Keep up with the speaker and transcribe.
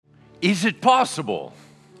Is it possible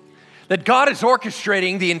that God is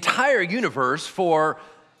orchestrating the entire universe for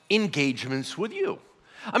engagements with you?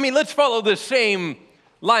 I mean, let's follow this same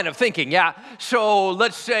line of thinking, yeah? So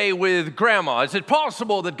let's say with grandma, is it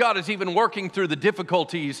possible that God is even working through the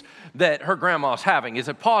difficulties that her grandma's having? Is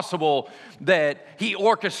it possible that he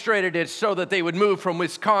orchestrated it so that they would move from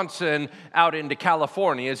Wisconsin out into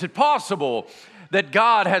California? Is it possible that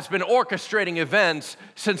God has been orchestrating events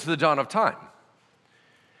since the dawn of time?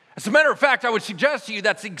 As a matter of fact, I would suggest to you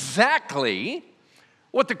that's exactly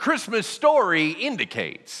what the Christmas story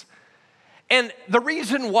indicates. And the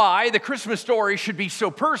reason why the Christmas story should be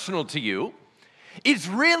so personal to you is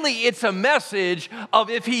really it's a message of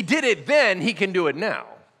if he did it then, he can do it now.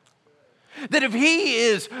 That if he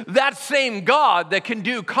is that same God that can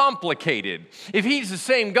do complicated, if he's the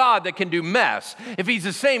same God that can do mess, if he's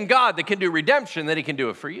the same God that can do redemption, then he can do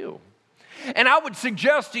it for you. And I would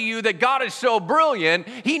suggest to you that God is so brilliant,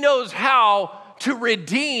 he knows how to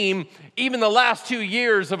redeem even the last 2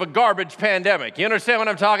 years of a garbage pandemic. You understand what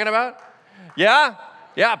I'm talking about? Yeah?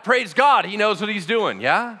 Yeah, praise God. He knows what he's doing.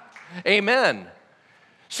 Yeah? Amen.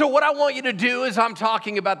 So what I want you to do is I'm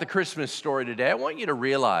talking about the Christmas story today. I want you to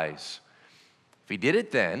realize if he did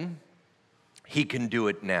it then, he can do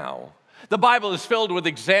it now. The Bible is filled with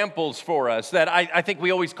examples for us that I think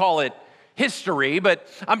we always call it history, but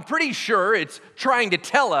I'm pretty sure it's trying to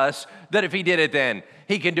tell us that if he did it then,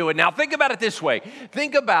 he can do it now. Think about it this way.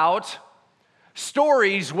 Think about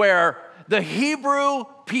stories where the Hebrew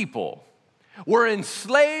people were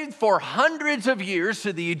enslaved for hundreds of years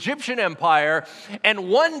to the Egyptian empire, and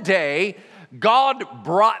one day, God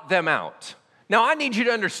brought them out. Now, I need you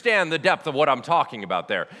to understand the depth of what I'm talking about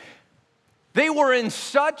there. They were in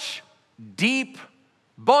such deep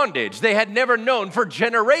bondage. They had never known. For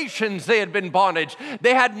generations, they had been bondage.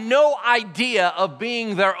 They had no idea of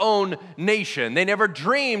being their own nation. They never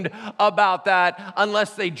dreamed about that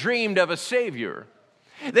unless they dreamed of a Savior.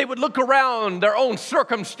 They would look around their own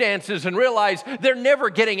circumstances and realize they're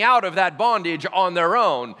never getting out of that bondage on their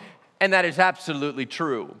own. And that is absolutely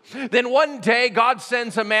true. Then one day, God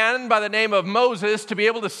sends a man by the name of Moses to be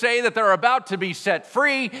able to say that they're about to be set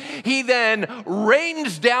free. He then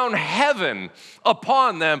rains down heaven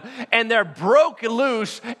upon them, and they're broken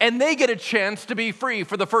loose, and they get a chance to be free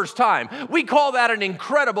for the first time. We call that an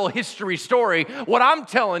incredible history story. What I'm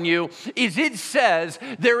telling you is it says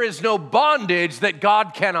there is no bondage that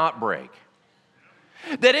God cannot break.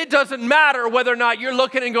 That it doesn't matter whether or not you're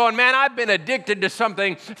looking and going, man, I've been addicted to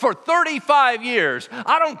something for 35 years.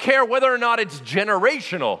 I don't care whether or not it's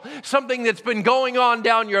generational, something that's been going on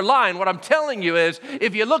down your line. What I'm telling you is,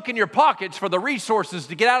 if you look in your pockets for the resources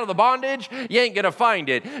to get out of the bondage, you ain't going to find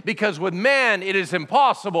it. Because with man, it is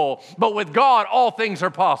impossible, but with God, all things are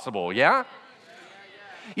possible, yeah?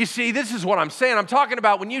 You see, this is what I'm saying. I'm talking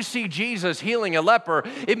about when you see Jesus healing a leper,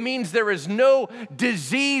 it means there is no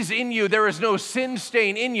disease in you. There is no sin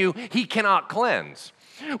stain in you. He cannot cleanse.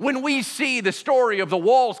 When we see the story of the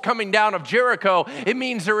walls coming down of Jericho, it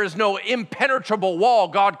means there is no impenetrable wall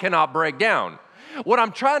God cannot break down. What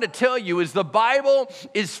I'm trying to tell you is the Bible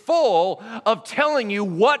is full of telling you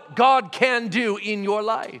what God can do in your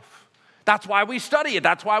life. That's why we study it.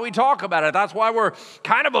 That's why we talk about it. That's why we're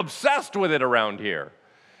kind of obsessed with it around here.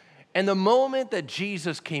 And the moment that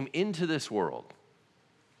Jesus came into this world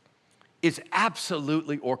is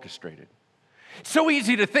absolutely orchestrated. So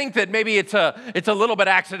easy to think that maybe it's a little bit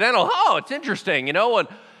accidental. Oh, it's interesting, you know, and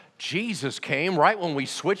Jesus came right when we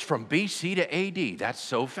switched from BC to AD. That's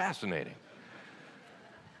so fascinating.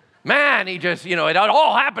 Man, he just, it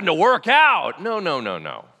all happened to work out.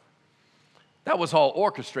 No. That was all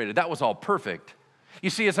orchestrated. That was all perfect. You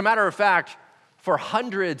see, as a matter of fact, for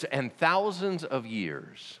hundreds and thousands of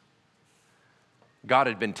years, God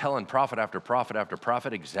had been telling prophet after prophet after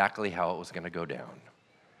prophet exactly how it was going to go down.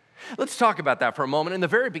 Let's talk about that for a moment. In the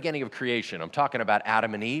very beginning of creation, I'm talking about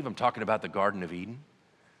Adam and Eve. I'm talking about the Garden of Eden.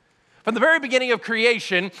 From the very beginning of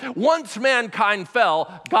creation, once mankind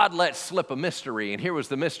fell, God let slip a mystery, and here was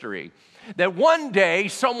the mystery. That one day,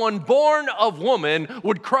 someone born of woman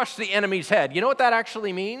would crush the enemy's head. You know what that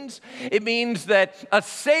actually means? It means that a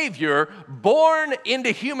Savior born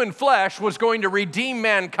into human flesh was going to redeem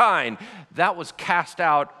mankind. That was cast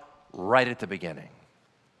out right at the beginning.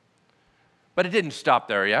 But it didn't stop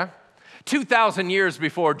there, yeah? 2,000 years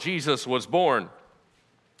before Jesus was born,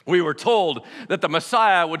 we were told that the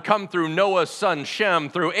Messiah would come through Noah's son Shem,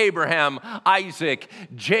 through Abraham, Isaac,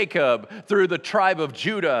 Jacob, through the tribe of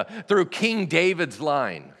Judah, through King David's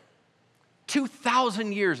line.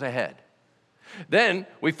 2,000 years ahead. Then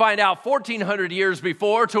we find out 1,400 years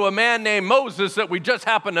before, to a man named Moses that we just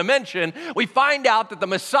happened to mention, we find out that the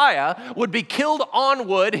Messiah would be killed on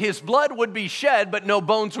wood, his blood would be shed, but no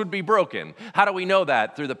bones would be broken. How do we know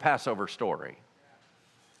that? Through the Passover story.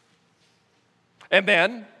 And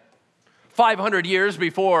then, 500 years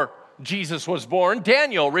before Jesus was born,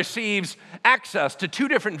 Daniel receives access to two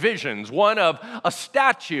different visions, one of a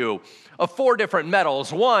statue of 4 different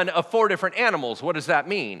metals, one of 4 different animals. What does that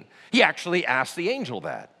mean? He actually asked the angel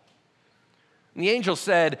that. And the angel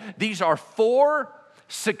said, these are 4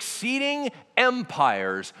 succeeding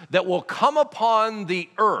empires that will come upon the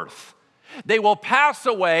earth. They will pass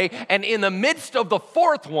away, and in the midst of the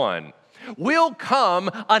 4th one will come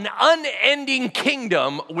an unending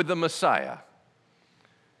kingdom with the Messiah.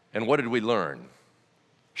 And what did we learn?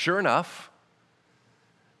 Sure enough,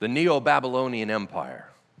 the Neo-Babylonian Empire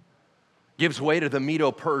gives way to the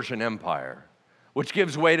Medo-Persian Empire, which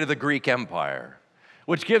gives way to the Greek Empire,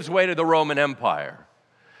 which gives way to the Roman Empire.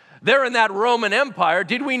 There in that Roman Empire,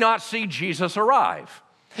 did we not see Jesus arrive?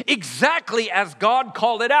 Exactly as God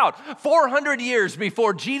called it out. 400 years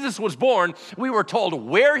before Jesus was born, we were told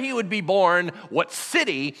where he would be born, what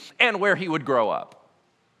city, and where he would grow up.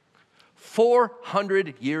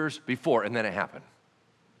 400 years before, and then it happened.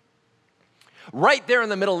 Right there in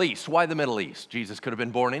the Middle East. Why the Middle East? Jesus could have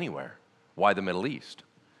been born anywhere. Why the Middle East?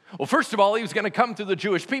 Well, first of all, he was going to come through the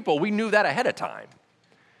Jewish people. We knew that ahead of time.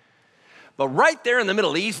 But right there in the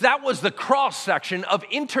Middle East, that was the cross-section of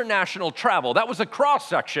international travel. That was a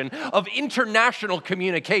cross-section of international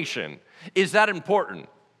communication. Is that important?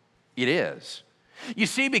 It is. You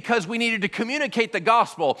see, because we needed to communicate the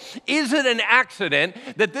gospel, is it an accident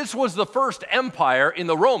that this was the first empire in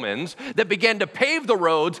the Romans that began to pave the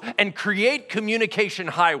roads and create communication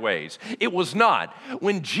highways? It was not.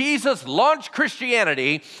 When Jesus launched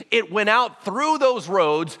Christianity, it went out through those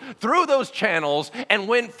roads, through those channels, and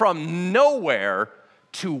went from nowhere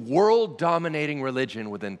to world-dominating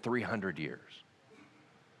religion within 300 years.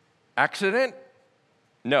 Accident?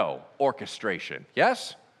 No. Orchestration.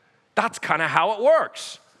 Yes? That's kind of how it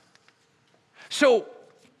works. So,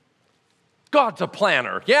 God's a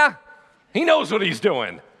planner, yeah? He knows what he's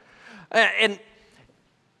doing. And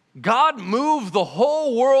God moved the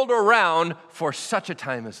whole world around for such a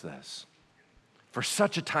time as this. For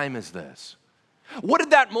such a time as this. What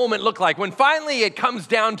did that moment look like? When finally it comes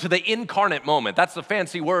down to the incarnate moment. That's the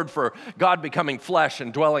fancy word for God becoming flesh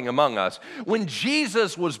and dwelling among us. When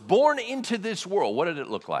Jesus was born into this world, what did it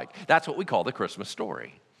look like? That's what we call the Christmas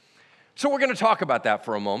story. So we're going to talk about that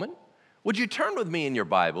for a moment. Would you turn with me in your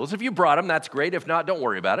Bibles? If you brought them, that's great. If not, don't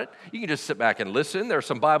worry about it. You can just sit back and listen. There are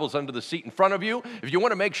some Bibles under the seat in front of you if you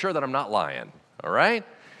want to make sure that I'm not lying, all right?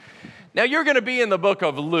 Now, you're going to be in the book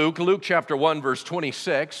of Luke, Luke chapter 1, verse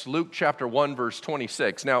 26. Luke chapter 1, verse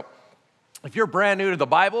 26. Now, if you're brand new to the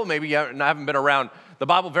Bible, maybe you haven't been around the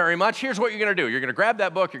Bible very much, here's what you're going to do. You're going to grab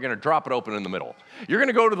that book, you're going to drop it open in the middle. You're going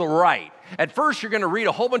to go to the right. At first, you're going to read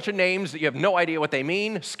a whole bunch of names that you have no idea what they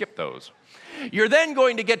mean. Skip those. You're then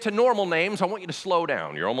going to get to normal names. I want you to slow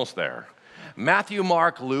down. You're almost there. Matthew,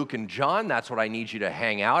 Mark, Luke, and John, that's what I need you to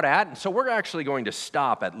hang out at. And so we're actually going to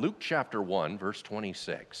stop at Luke chapter 1, verse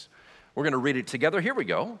 26. We're going to read it together. Here we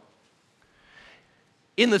go.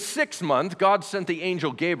 In the 6th month, God sent the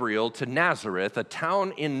angel Gabriel to Nazareth, a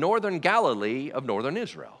town in northern Galilee of northern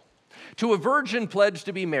Israel, to a virgin pledged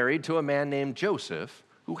to be married to a man named Joseph,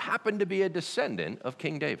 who happened to be a descendant of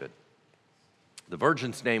King David. The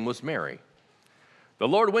virgin's name was Mary. The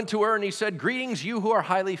Lord went to her and he said, "Greetings, you who are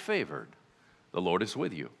highly favored. The Lord is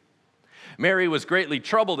with you." Mary was greatly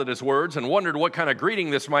troubled at his words and wondered what kind of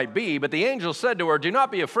greeting this might be, but the angel said to her, "Do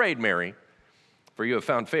not be afraid, Mary, for you have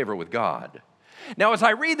found favor with God." Now, as I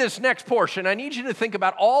read this next portion, I need you to think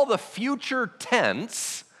about all the future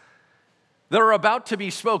tense that are about to be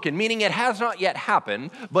spoken, meaning it has not yet happened,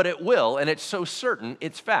 but it will, and it's so certain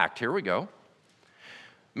it's fact. Here we go.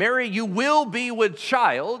 Mary, you will be with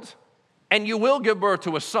child, and you will give birth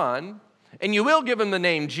to a son, and you will give him the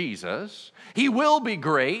name Jesus. He will be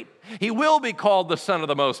great. He will be called the Son of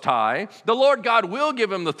the Most High. The Lord God will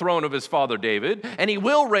give him the throne of his father David, and he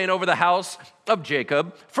will reign over the house of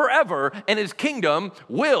Jacob forever, and his kingdom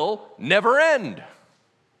will never end.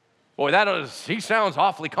 Boy, he sounds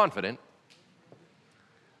awfully confident.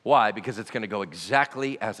 Why? Because it's going to go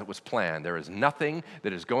exactly as it was planned. There is nothing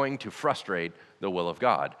that is going to frustrate the will of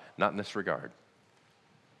God, not in this regard.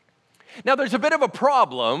 Now, there's a bit of a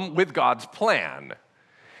problem with God's plan.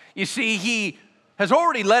 You see, he has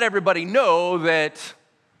already let everybody know that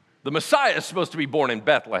the Messiah is supposed to be born in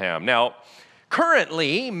Bethlehem. Now,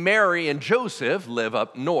 Currently, Mary and Joseph live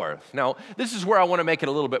up north. Now, this is where I want to make it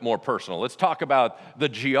a little bit more personal. Let's talk about the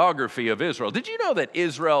geography of Israel. Did you know that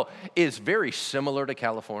Israel is very similar to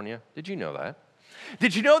California? Did you know that?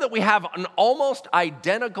 Did you know that we have an almost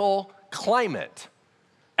identical climate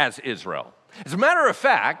as Israel? As a matter of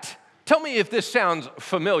fact, tell me if this sounds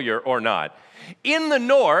familiar or not. In the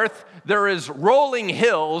north, there is rolling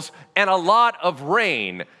hills and a lot of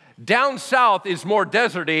rain. Down south is more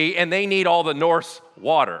deserty, and they need all the North's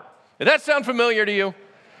water. Does that sound familiar to you?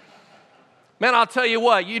 Man, I'll tell you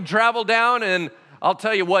what, you travel down, and I'll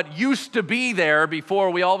tell you what used to be there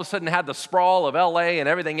before we all of a sudden had the sprawl of LA and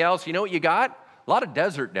everything else. You know what you got? A lot of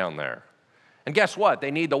desert down there. And guess what?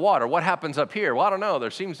 They need the water. What happens up here? Well, I don't know.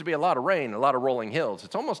 There seems to be a lot of rain, a lot of rolling hills.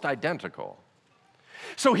 It's almost identical.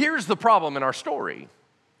 So here's the problem in our story.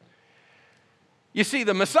 You see,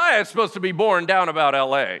 the Messiah is supposed to be born down about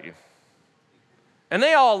LA, and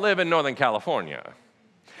they all live in Northern California.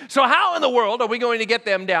 So how in the world are we going to get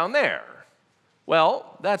them down there?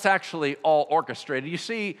 Well, that's actually all orchestrated. You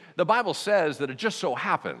see, the Bible says that it just so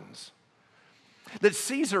happens that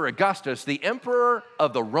Caesar Augustus, the emperor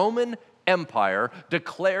of the Roman Empire,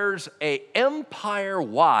 declares an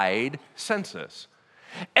empire-wide census.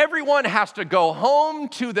 Everyone has to go home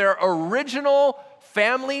to their original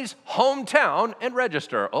family's hometown and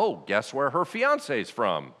register. Oh, guess where her fiance's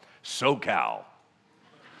from? SoCal.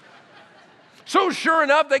 So sure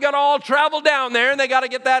enough, they got to all travel down there, and they got to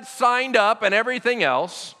get that signed up and everything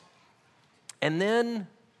else. And then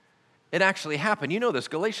it actually happened. You know this,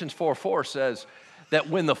 Galatians 4:4 says that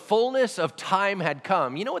when the fullness of time had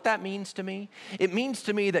come, you know what that means to me? It means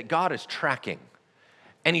to me that God is tracking,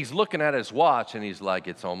 and he's looking at his watch, and he's like,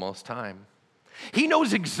 it's almost time. He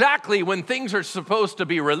knows exactly when things are supposed to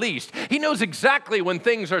be released. He knows exactly when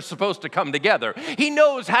things are supposed to come together. He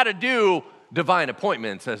knows how to do divine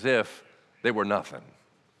appointments as if they were nothing.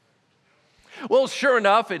 Well, sure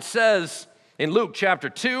enough, it says in Luke chapter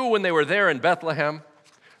 2, when they were there in Bethlehem,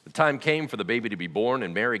 the time came for the baby to be born,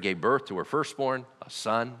 and Mary gave birth to her firstborn, a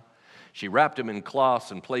son. She wrapped him in cloths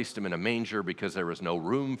and placed him in a manger because there was no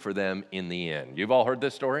room for them in the inn. You've all heard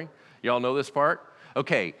this story? You all know this part?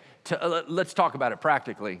 Okay, let's talk about it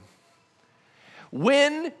practically.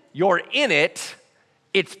 When you're in it,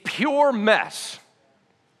 it's pure mess.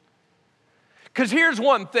 Because here's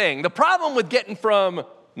one thing. The problem with getting from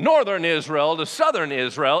northern Israel to southern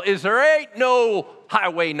Israel is there ain't no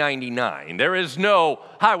Highway 99. There is no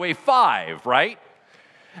Highway 5, right?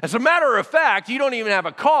 As a matter of fact, you don't even have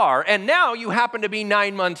a car, and now you happen to be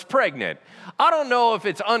 9 months pregnant. I don't know if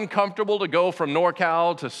it's uncomfortable to go from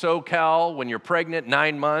NorCal to SoCal when you're pregnant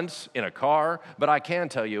 9 months in a car, but I can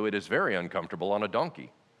tell you it is very uncomfortable on a donkey.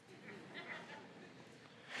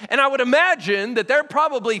 And I would imagine that they're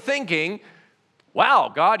probably thinking, wow,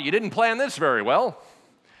 God, you didn't plan this very well.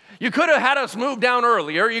 You could have had us move down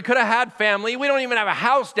earlier. You could have had family. We don't even have a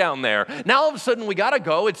house down there. Now all of a sudden we got to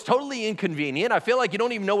go. It's totally inconvenient. I feel like you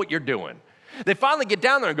don't even know what you're doing. They finally get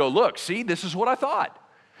down there and go, look, see, this is what I thought.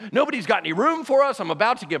 Nobody's got any room for us. I'm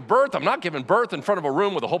about to give birth. I'm not giving birth in front of a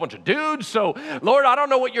room with a whole bunch of dudes. So, Lord, I don't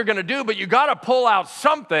know what you're going to do, but you got to pull out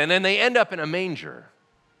something, and they end up in a manger.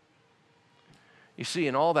 You see,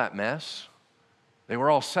 in all that mess, they were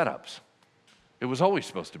all setups. It was always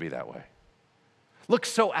supposed to be that way. Looks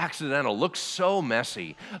so accidental, looks so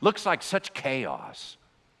messy, looks like such chaos.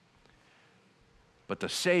 But the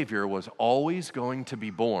Savior was always going to be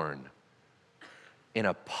born in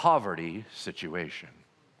a poverty situation.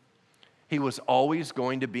 He was always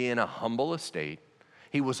going to be in a humble estate.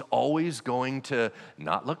 He was always going to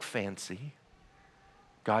not look fancy.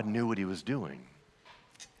 God knew what he was doing.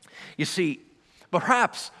 You see,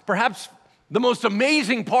 perhaps the most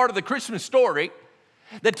amazing part of the Christmas story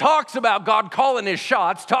that talks about God calling his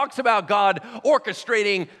shots, talks about God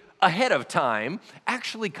orchestrating ahead of time,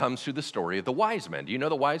 actually comes through the story of the wise men. Do you know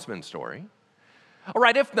the wise men story? All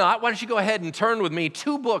right, if not, why don't you go ahead and turn with me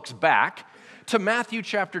 2 books back to Matthew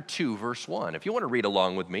chapter 2, verse 1. If you want to read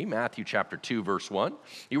along with me, Matthew chapter 2, verse 1.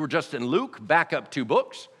 You were just in Luke, back up 2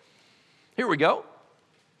 books. Here we go.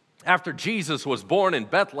 After Jesus was born in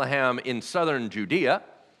Bethlehem in southern Judea,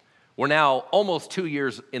 we're now almost 2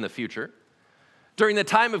 years in the future. During the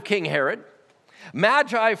time of King Herod,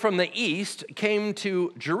 Magi from the east came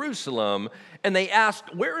to Jerusalem, and they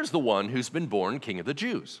asked, where is the one who's been born King of the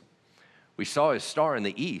Jews? We saw his star in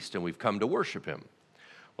the east, and we've come to worship him.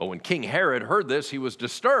 Well, when King Herod heard this, he was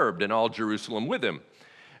disturbed, and all Jerusalem with him.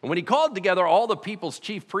 And when he called together all the people's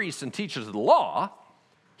chief priests and teachers of the law,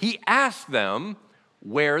 he asked them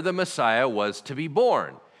where the Messiah was to be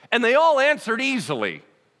born. And they all answered easily.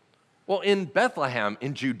 Well, in Bethlehem,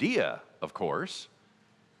 in Judea, of course.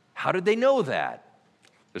 How did they know that?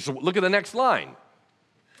 Look at the next line.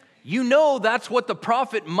 You know that's what the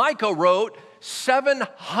prophet Micah wrote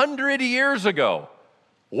 700 years ago.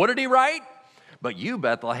 What did he write? But you,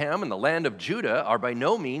 Bethlehem, and the land of Judah are by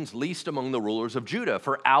no means least among the rulers of Judah,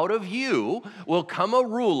 for out of you will come a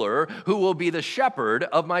ruler who will be the shepherd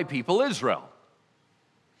of my people Israel.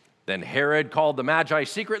 Then Herod called the Magi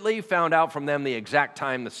secretly, found out from them the exact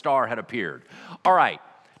time the star had appeared. All right,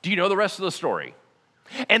 do you know the rest of the story?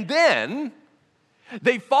 And then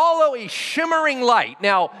they follow a shimmering light.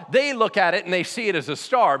 Now, they look at it and they see it as a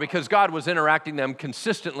star because God was interacting them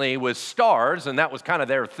consistently with stars, and that was kind of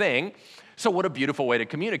their thing. So what a beautiful way to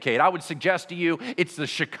communicate. I would suggest to you it's the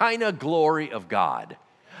Shekinah glory of God.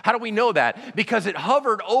 How do we know that? Because it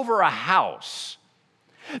hovered over a house.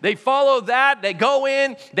 They follow that, they go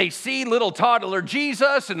in, they see little toddler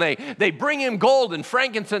Jesus, and they bring him gold and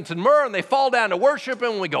frankincense and myrrh, and they fall down to worship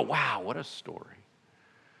him, and we go, wow, what a story.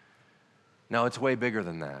 No, it's way bigger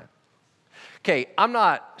than that. Okay, I'm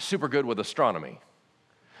not super good with astronomy.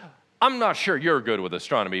 I'm not sure you're good with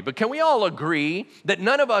astronomy, but can we all agree that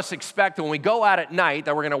none of us expect when we go out at night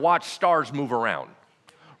that we're going to watch stars move around,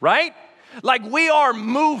 right? Like we are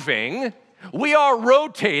moving, we are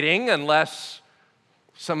rotating, unless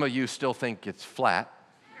some of you still think it's flat.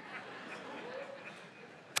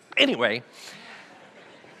 Anyway,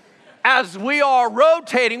 as we are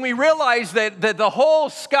rotating, we realize that the whole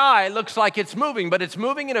sky looks like it's moving, but it's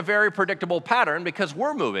moving in a very predictable pattern because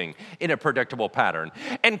we're moving in a predictable pattern.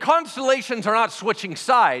 And constellations are not switching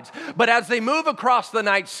sides, but as they move across the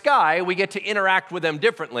night sky, we get to interact with them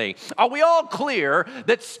differently. Are we all clear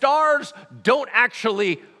that stars don't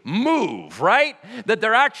actually move, right? That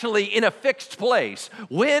they're actually in a fixed place?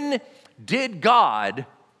 When did God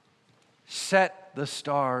set the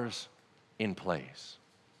stars in place?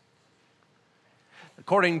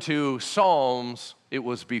 According to Psalms, it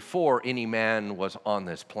was before any man was on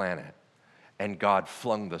this planet, and God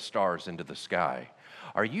flung the stars into the sky.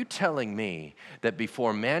 Are you telling me that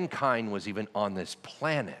before mankind was even on this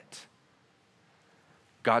planet,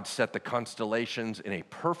 God set the constellations in a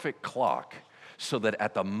perfect clock so that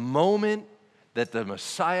at the moment that the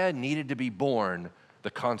Messiah needed to be born,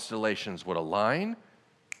 the constellations would align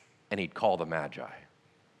and he'd call the Magi?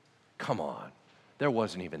 Come on. There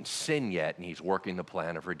wasn't even sin yet, and he's working the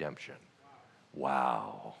plan of redemption.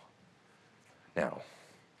 Wow. Now,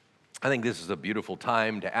 I think this is a beautiful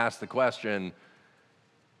time to ask the question,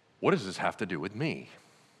 what does this have to do with me?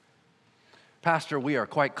 Pastor, we are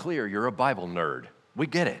quite clear you're a Bible nerd. We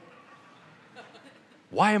get it.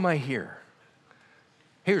 Why am I here?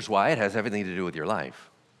 Here's why. It has everything to do with your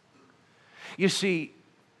life. You see,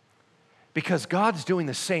 because God's doing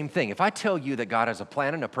the same thing. If I tell you that God has a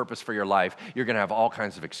plan and a purpose for your life, you're going to have all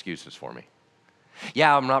kinds of excuses for me.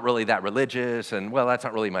 Yeah, I'm not really that religious, and well, that's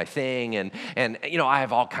not really my thing, and you know, I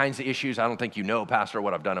have all kinds of issues. I don't think you know, Pastor,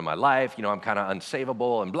 what I've done in my life. You know, I'm kind of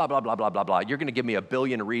unsavable, and blah, blah, blah, blah, blah, blah. You're going to give me a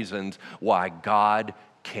billion reasons why God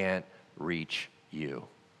can't reach you.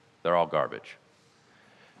 They're all garbage.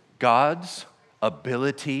 God's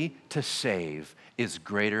ability to save is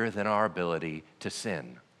greater than our ability to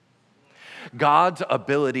sin. God's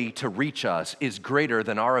ability to reach us is greater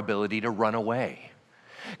than our ability to run away.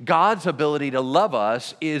 God's ability to love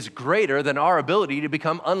us is greater than our ability to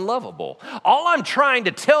become unlovable. All I'm trying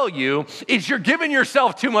to tell you is you're giving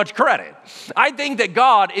yourself too much credit. I think that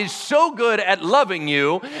God is so good at loving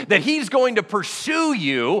you that he's going to pursue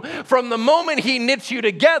you from the moment he knits you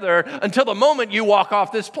together until the moment you walk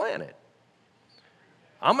off this planet.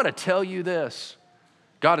 I'm going to tell you this.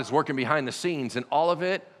 God is working behind the scenes, and all of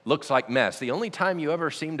it looks like mess. The only time you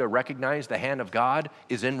ever seem to recognize the hand of God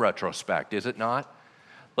is in retrospect, is it not?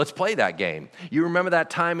 Let's play that game. You remember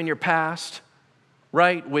that time in your past,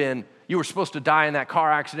 right, when you were supposed to die in that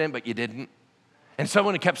car accident, but you didn't? And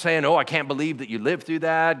someone kept saying, oh, I can't believe that you lived through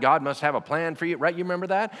that. God must have a plan for you, right? You remember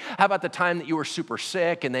that? How about the time that you were super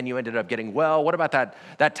sick and then you ended up getting well? What about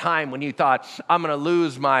that time when you thought, I'm going to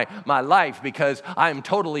lose my life because I'm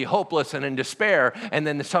totally hopeless and in despair, and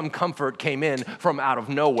then some comfort came in from out of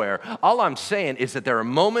nowhere? All I'm saying is that there are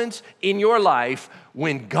moments in your life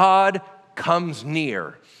when God comes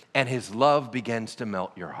near and his love begins to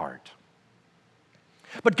melt your heart.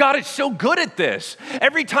 But God is so good at this.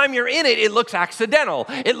 Every time you're in it, it looks accidental.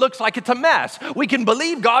 It looks like it's a mess. We can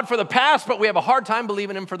believe God for the past, but we have a hard time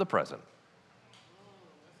believing him for the present.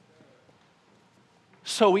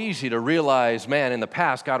 So easy to realize, man, in the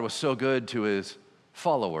past, God was so good to his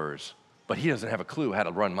followers, but he doesn't have a clue how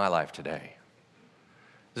to run my life today.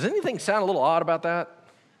 Does anything sound a little odd about that?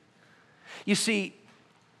 You see,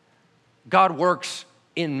 God works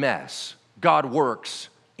in mess. God works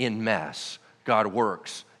in mess. God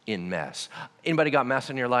works in mess. Anybody got mess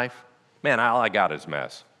in your life? Man, all I got is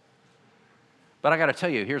mess. But I got to tell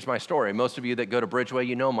you, here's my story. Most of you that go to Bridgeway,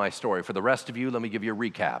 you know my story. For the rest of you, let me give you a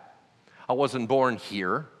recap. I wasn't born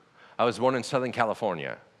here. I was born in Southern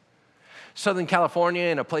California. Southern California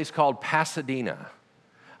in a place called Pasadena.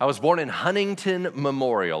 I was born in Huntington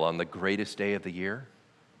Memorial on the greatest day of the year,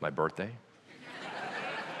 my birthday.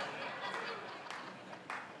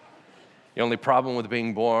 The only problem with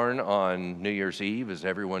being born on New Year's Eve is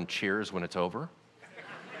everyone cheers when it's over.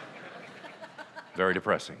 Very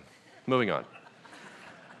depressing. Moving on.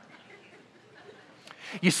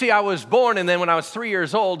 You see, I was born, and then when I was 3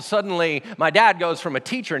 years old, suddenly my dad goes from a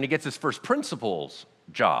teacher and he gets his first principal's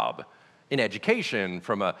job in education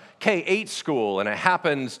from a K-8 school, and it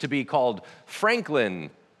happens to be called Franklin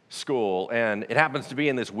School, and it happens to be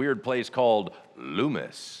in this weird place called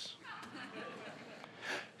Loomis.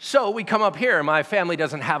 So we come up here, and my family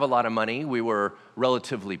doesn't have a lot of money. We were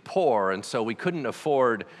relatively poor, and so we couldn't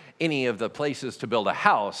afford any of the places to build a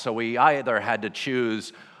house, so we either had to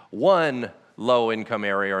choose one low-income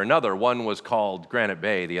area or another. One was called Granite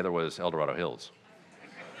Bay, the other was El Dorado Hills.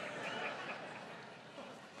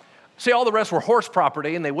 See, all the rest were horse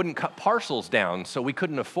property, and they wouldn't cut parcels down, so we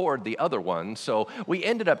couldn't afford the other one, so we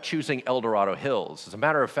ended up choosing El Dorado Hills. As a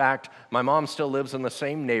matter of fact, my mom still lives in the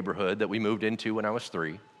same neighborhood that we moved into when I was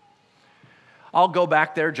 3. I'll go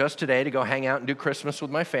back there just today to go hang out and do Christmas with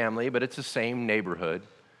my family, but it's the same neighborhood.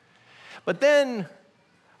 But then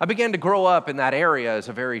I began to grow up in that area as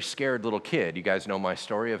a very scared little kid. You guys know my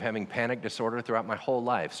story of having panic disorder throughout my whole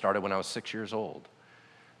life. Started when I was 6 years old.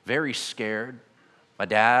 Very scared. My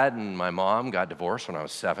dad and my mom got divorced when I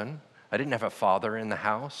was 7. I didn't have a father in the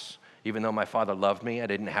house. Even though my father loved me, I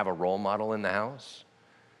didn't have a role model in the house.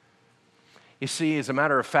 You see, as a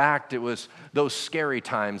matter of fact, it was those scary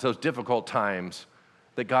times, those difficult times,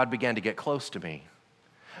 that God began to get close to me.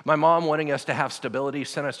 My mom, wanting us to have stability,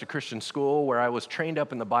 sent us to Christian school where I was trained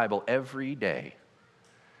up in the Bible every day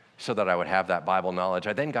so that I would have that Bible knowledge.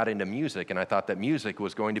 I then got into music, and I thought that music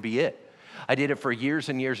was going to be it. I did it for years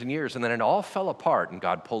and years and years, and then it all fell apart, and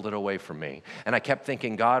God pulled it away from me. And I kept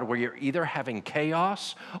thinking, God, well, you're either having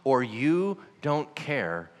chaos or you don't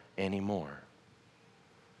care anymore.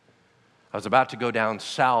 I was about to go down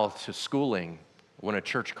south to schooling when a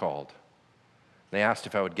church called. They asked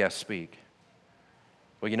if I would guest speak.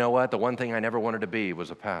 Well, you know what? The one thing I never wanted to be was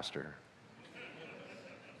a pastor.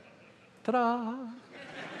 Ta-da!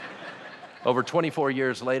 Over 24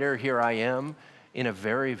 years later, here I am in a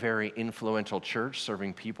very, very influential church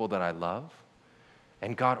serving people that I love.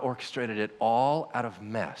 And God orchestrated it all out of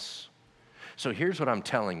mess. So here's what I'm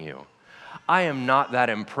telling you. I am not that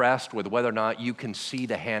impressed with whether or not you can see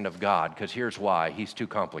the hand of God, because here's why. He's too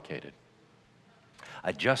complicated.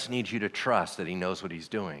 I just need you to trust that He knows what He's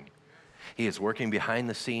doing. He is working behind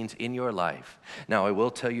the scenes in your life. Now, I will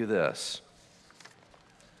tell you this.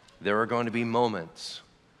 There are going to be moments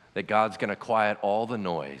that God's going to quiet all the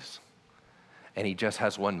noise, and He just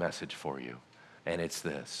has one message for you, and it's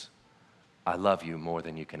this: I love you more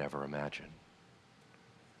than you can ever imagine.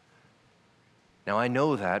 Now, I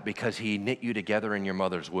know that because He knit you together in your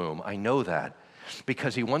mother's womb. I know that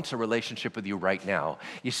because He wants a relationship with you right now.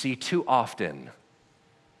 You see, too often,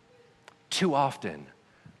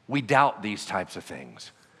 we doubt these types of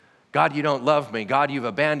things. God, you don't love me. God, you've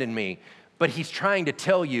abandoned me. But He's trying to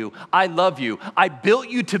tell you, I love you. I built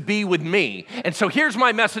you to be with me. And so here's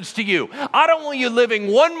my message to you. I don't want you living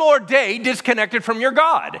one more day disconnected from your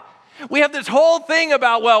God. We have this whole thing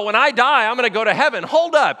about, well, when I die, I'm going to go to heaven.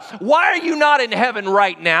 Hold up. Why are you not in heaven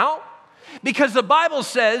right now? Because the Bible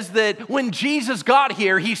says that when Jesus got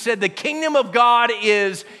here, He said the kingdom of God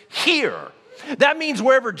is here. That means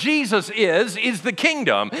wherever Jesus is the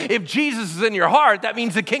kingdom. If Jesus is in your heart, that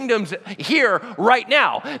means the kingdom's here right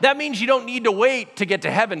now. That means you don't need to wait to get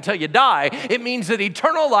to heaven until you die. It means that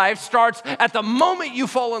eternal life starts at the moment you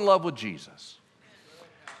fall in love with Jesus.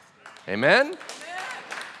 Amen?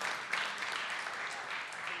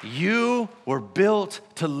 You were built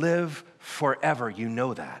to live forever. You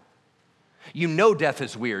know that. You know death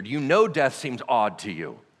is weird. You know death seems odd to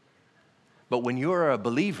you. But when you're a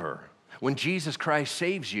believer, when Jesus Christ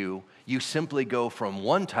saves you, you simply go from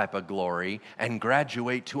one type of glory and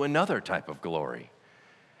graduate to another type of glory.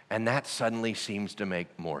 And that suddenly seems to make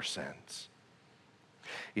more sense.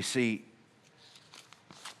 You see,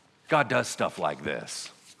 God does stuff like this.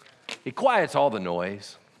 He quiets all the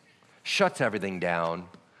noise, shuts everything down,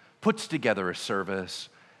 puts together a service,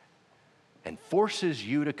 and forces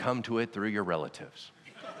you to come to it through your relatives.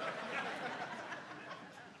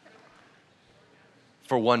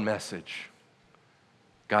 For one message: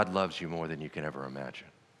 God loves you more than you can ever imagine.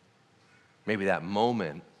 Maybe that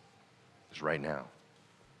moment is right now.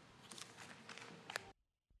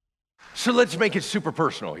 So let's make it super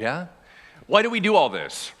personal, yeah? Why do we do all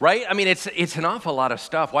this, right? I mean, it's an awful lot of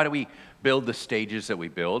stuff. Why do we build the stages that we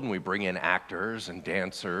build, and we bring in actors and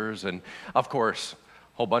dancers, and of course,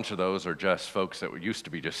 a whole bunch of those are just folks that used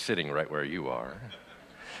to be just sitting right where you are.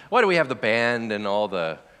 Why do we have the band and all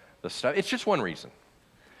the stuff? It's just one reason: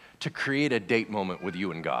 to create a date moment with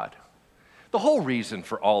you and God. The whole reason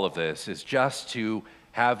for all of this is just to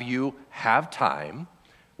have you have time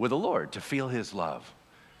with the Lord, to feel His love,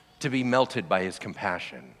 to be melted by His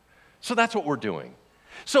compassion. So that's what we're doing.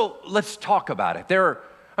 So let's talk about it.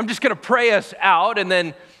 I'm just going to pray us out, and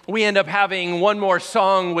then we end up having one more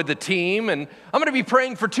song with the team, and I'm going to be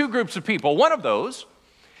praying for two groups of people. One of those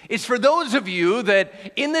is for those of you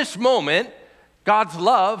that in this moment, God's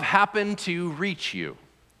love happened to reach you,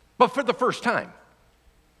 but for the first time.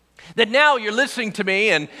 That now you're listening to me,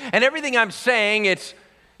 and everything I'm saying,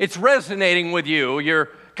 it's resonating with you. You're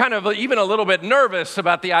kind of even a little bit nervous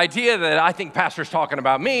about the idea that I think Pastor's talking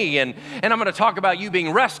about me, and I'm going to talk about you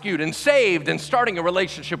being rescued and saved and starting a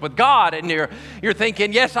relationship with God, and you're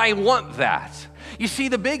thinking, yes, I want that. You see,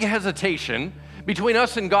 the big hesitation between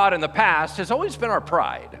us and God in the past has always been our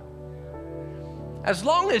pride. As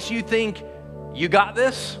long as you think you got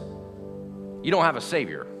this, you don't have a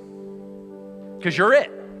Savior, because you're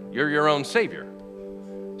it. You're your own Savior.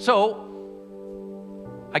 So,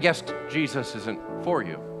 I guess Jesus isn't for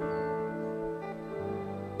you.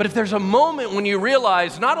 But if there's a moment when you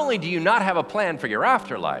realize not only do you not have a plan for your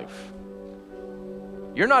afterlife,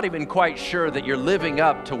 you're not even quite sure that you're living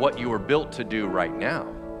up to what you were built to do right now.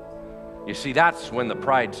 You see, that's when the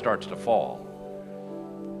pride starts to fall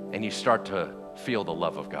and you start to feel the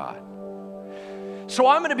love of God. So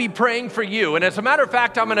I'm going to be praying for you. And as a matter of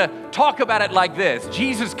fact, I'm going to talk about it like this.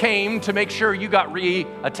 Jesus came to make sure you got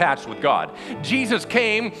reattached with God. Jesus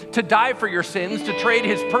came to die for your sins, to trade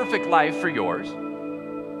His perfect life for yours.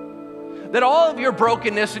 That all of your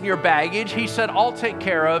brokenness and your baggage, He said, I'll take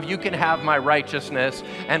care of. You can have my righteousness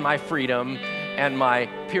and my freedom and my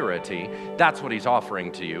purity. That's what He's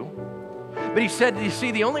offering to you. But He said, you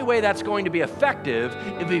see, the only way that's going to be effective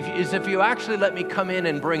is if you actually let me come in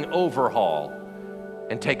and bring overhaul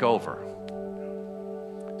and take over.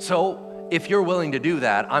 So if you're willing to do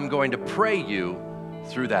that, I'm going to pray you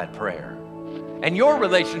through that prayer. And your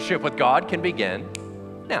relationship with God can begin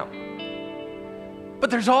now. But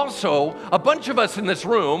there's also a bunch of us in this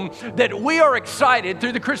room that we are excited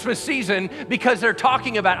through the Christmas season because they're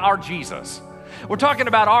talking about our Jesus. We're talking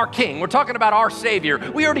about our King. We're talking about our Savior.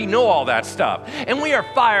 We already know all that stuff. And we are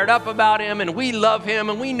fired up about Him, and we love Him,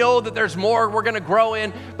 and we know that there's more we're going to grow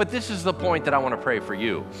in. But this is the point that I want to pray for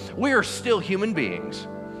you. We are still human beings.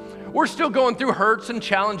 We're still going through hurts and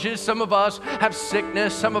challenges. Some of us have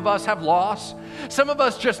sickness. Some of us have loss. Some of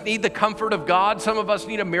us just need the comfort of God. Some of us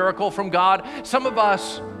need a miracle from God. Some of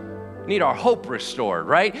us need our hope restored,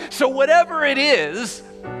 right? So whatever it is,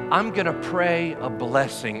 I'm going to pray a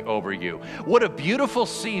blessing over you. What a beautiful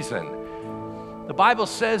season. The Bible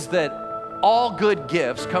says that all good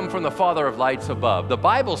gifts come from the Father of lights above. The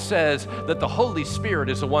Bible says that the Holy Spirit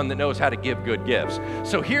is the one that knows how to give good gifts.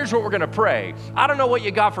 So here's what we're going to pray. I don't know what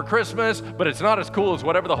you got for Christmas, but it's not as cool as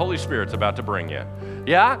whatever the Holy Spirit's about to bring you.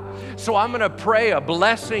 Yeah? So I'm going to pray a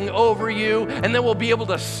blessing over you, and then we'll be able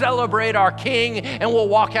to celebrate our King, and we'll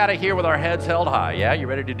walk out of here with our heads held high. Yeah? You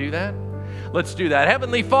ready to do that? Let's do that.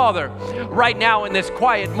 Heavenly Father, right now in this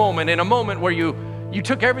quiet moment, in a moment where you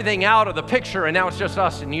took everything out of the picture and now it's just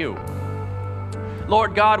us and you.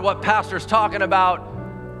 Lord God, what Pastor's talking about,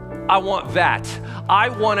 I want that. I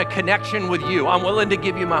want a connection with you. I'm willing to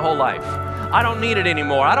give you my whole life. I don't need it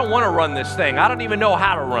anymore. I don't want to run this thing. I don't even know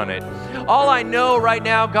how to run it. All I know right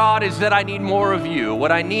now, God, is that I need more of you.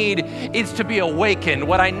 What I need is to be awakened.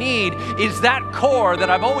 What I need is that core that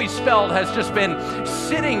I've always felt has just been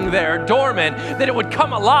sitting there dormant, that it would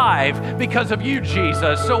come alive because of you,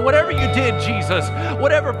 Jesus. So whatever you did, Jesus,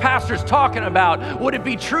 whatever Pastor's talking about, would it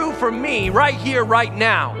be true for me right here, right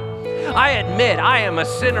now? I admit I am a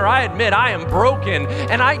sinner. I admit I am broken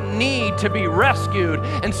and I need to be rescued.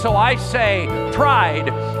 And so I say, pride,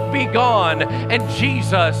 be gone. And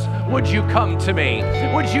Jesus, would you come to me?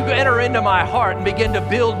 Would you enter into my heart and begin to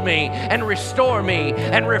build me and restore me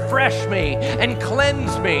and refresh me and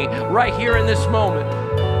cleanse me right here in this moment?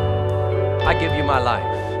 I give you my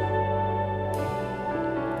life.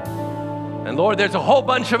 And Lord, there's a whole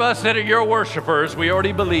bunch of us that are your worshipers. We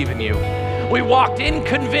already believe in you. We walked in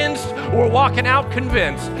convinced, we're walking out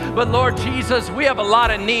convinced. But Lord Jesus, we have a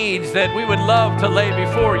lot of needs that we would love to lay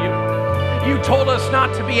before you. You told us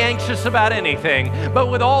not to be anxious about anything, but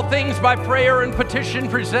with all things by prayer and petition,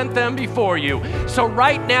 present them before you. So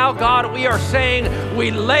right now, God, we are saying we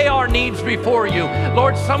lay our needs before you.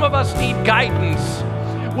 Lord, some of us need guidance.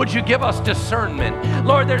 Would you give us discernment?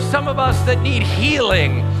 Lord, there's some of us that need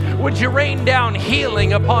healing. Would you rain down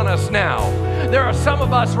healing upon us now? There are some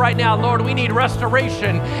of us right now, Lord, we need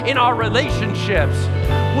restoration in our relationships.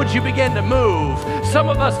 Would you begin to move? Some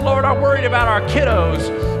of us, Lord, are worried about our kiddos.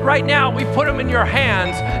 Right now, we put them in your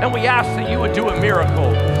hands and we ask that you would do a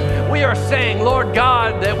miracle. We are saying, Lord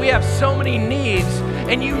God, that we have so many needs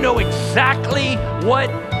and you know exactly what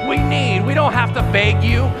we need. We don't have to beg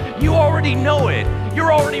you. You already know it.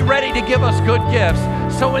 You're already ready to give us good gifts.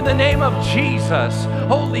 So in the name of Jesus,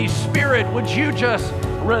 Holy Spirit, would you just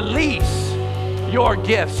release your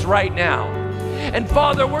gifts right now? And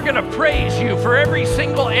Father, we're going to praise you for every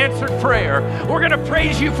single answered prayer. We're going to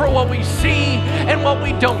praise you for what we see and what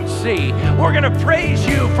we don't see. We're going to praise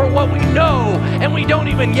you for what we know and we don't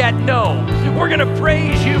even yet know. We're going to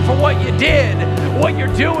praise you for what you did, what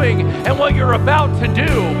you're doing, and what you're about to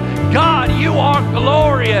do. God, you are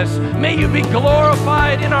glorious. May you be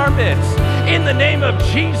glorified in our midst. In the name of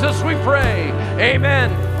Jesus we pray.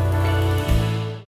 Amen.